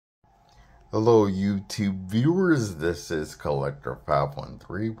Hello YouTube viewers, this is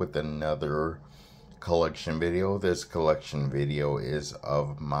Collector513 with another collection video. This collection video is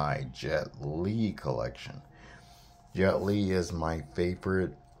of my Jet Li collection. Jet Li is my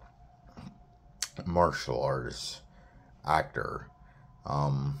favorite martial artist actor.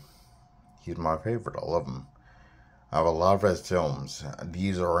 He's my favorite. I love him. I have a lot of his films.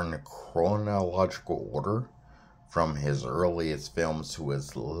 These are in chronological order, from his earliest films to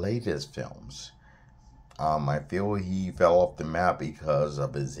his latest films. I feel he fell off the map because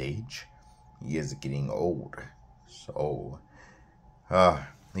of his age. He is getting old. So,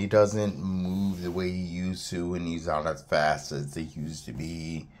 he doesn't move the way he used to, and he's not as fast as he used to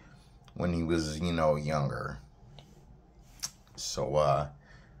be when he was, younger. So,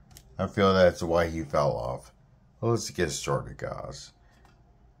 I feel that's why he fell off. Well, let's get started, guys.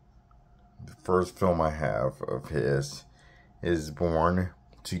 The first film I have of his is Born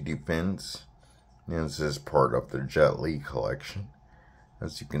to Defense. And this is part of the Jet Li collection,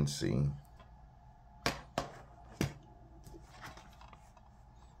 as you can see.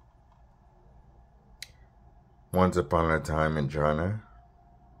 Once Upon a Time in China.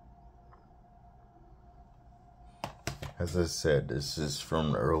 As I said, this is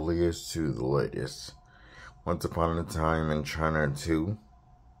from the earliest to the latest. Once Upon a Time in China 2.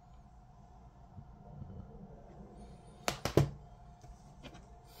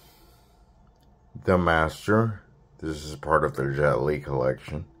 The Master. This is part of the Jet Li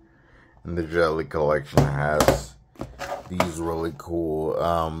collection. And the Jet Li collection has these really cool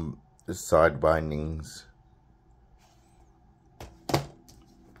side bindings.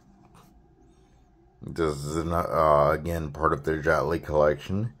 This is again part of the Jet Li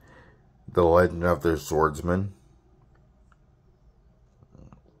collection. The Legend of the Swordsman.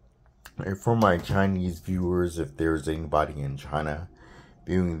 And for my Chinese viewers, if there's anybody in China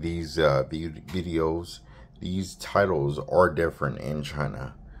viewing these videos, these titles are different in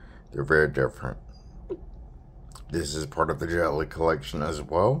China. They're very different. This is part of the Jet Li collection as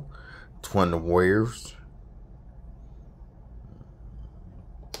well. Twin Warriors.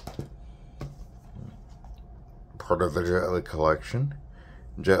 Part of the Jet Li collection.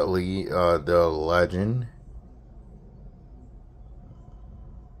 Jet Li, the Legend.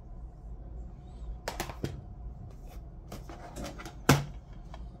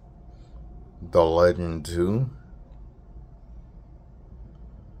 The Legend 2.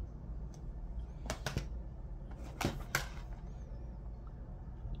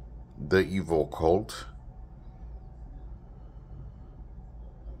 The Evil Cult.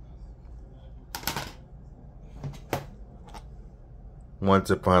 Once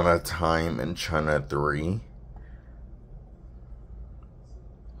Upon a Time in China 3.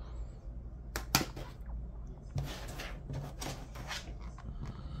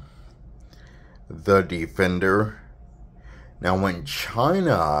 The Defender. Now in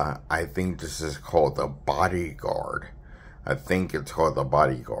China, I think this is called The Bodyguard. I think it's called The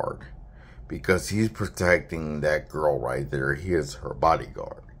Bodyguard. Because he's protecting that girl right there. He is her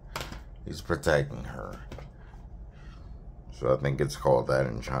bodyguard. He's protecting her. So I think it's called that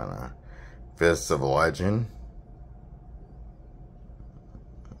in China. Fist of Legend.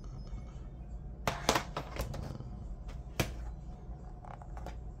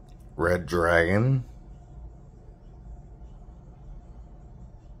 Red Dragon.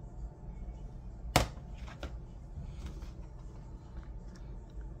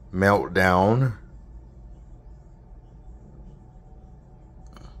 Meltdown.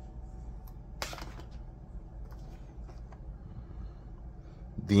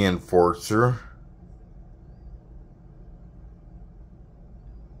 The Enforcer.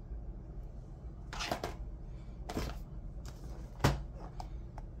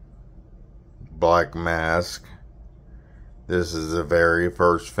 Black Mask. This is the very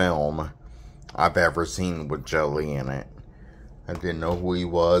first film I've ever seen with Jet Li in it. I didn't know who he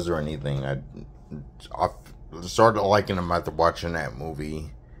was or anything. I started liking him after watching that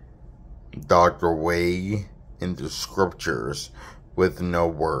movie, Dr. Wei in the Scriptures with No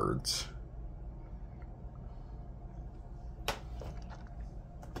Words.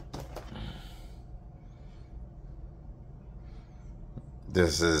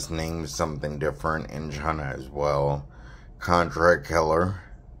 This is named something different in China as well. Contract Killer.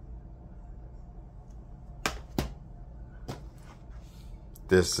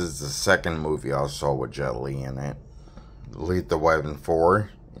 This is the second movie I saw with Jet Li in it. Lethal Weapon 4.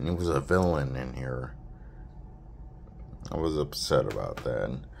 And he was a villain in here. I was upset about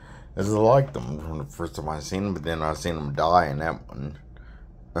that. As I liked him from the first time I seen him, but then I seen him die in that one.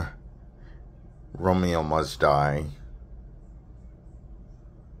 Romeo Must Die.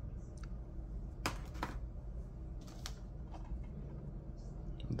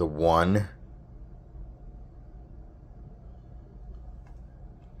 The One,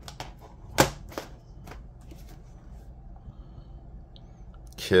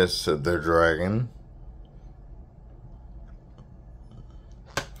 Kiss of the Dragon,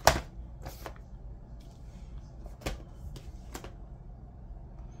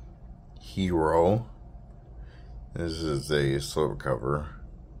 Hero. This is a slipcover.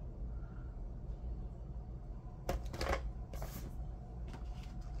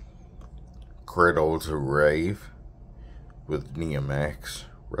 Cradle to Grave with DMX.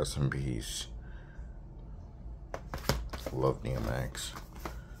 Rest in peace. Love DMX.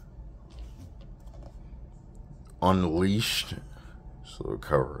 Unleashed.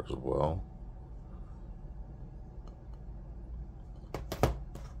 Slipcover as well.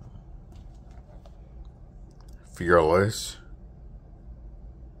 Fearless.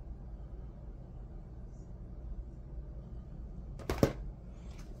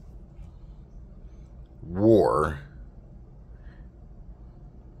 War.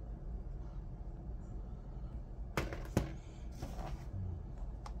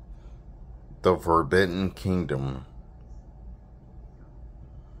 The Forbidden Kingdom.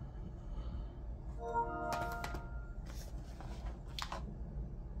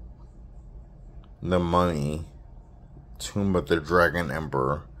 The Mummy. Tomb of the Dragon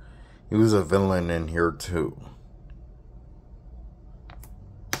Emperor. He was a villain in here too.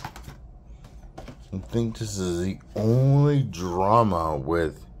 I think this is the only drama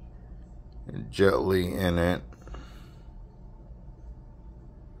with Jet Li in it.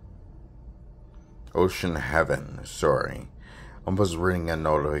 Ocean Heaven, sorry. I was reading a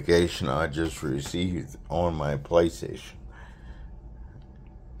notification I just received on my PlayStation.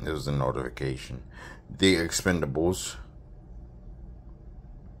 It was a notification. The Expendables.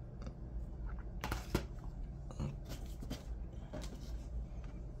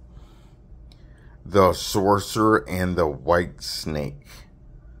 The Sorcerer and the White Snake.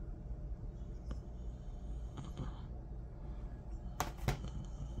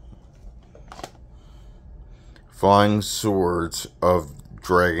 Flying Swords of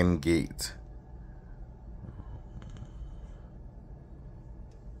Dragon Gate.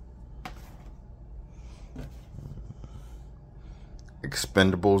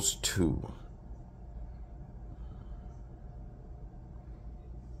 Expendables 2.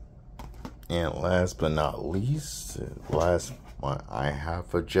 And last but not least, last one I have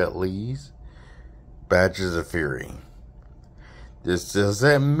for Jet Li's, Badges of Fury. This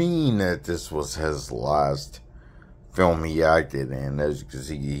doesn't mean that this was his last film he acted in. As you can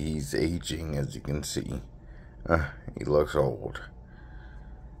see, he's aging, as you can see. He looks old.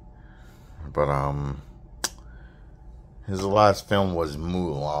 But, his last film was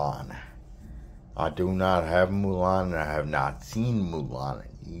Mulan. I do not have Mulan, and I have not seen Mulan.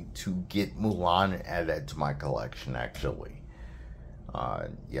 I need to get Mulan and add that to my collection, actually.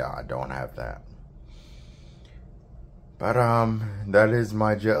 Yeah, I don't have that. But, that is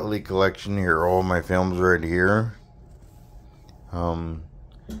my Jet Li collection here. All my films right here.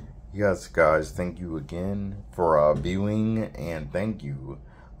 Yes, guys, thank you again for viewing, and thank you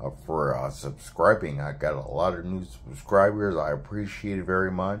for subscribing. I got a lot of new subscribers. I appreciate it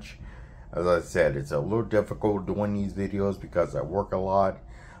very much. As I said, it's a little difficult doing these videos because I work a lot,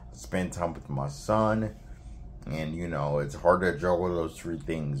 I spend time with my son, and you know, it's hard to juggle those three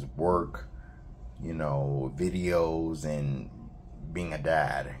things: work, you know, videos, and being a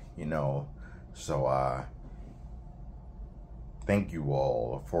dad, you know. So thank you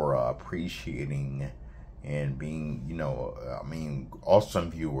all for appreciating and being, you know, I mean,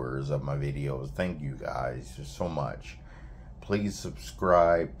 awesome viewers of my videos. Thank you guys so much. Please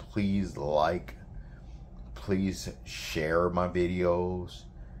subscribe, please like, please share my videos,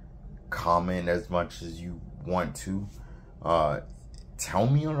 comment as much as you want to. Tell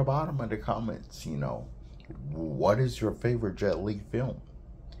me on the bottom of the comments, you know, what is your favorite Jet Li film?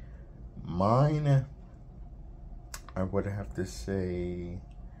 Mine, I would have to say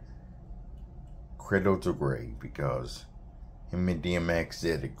Cradle to Grave, because him and DMX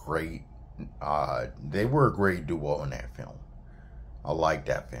did a great, they were a great duo in that film. I like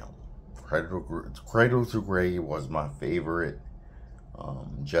that film. Cradle to Grave was my favorite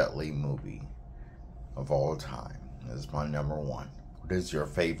Jet Li movie of all time. It's my #1. What is your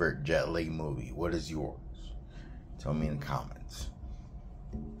favorite Jet Li movie? What is yours? Tell me in the comments.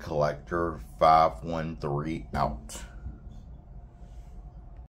 Collector 513 out.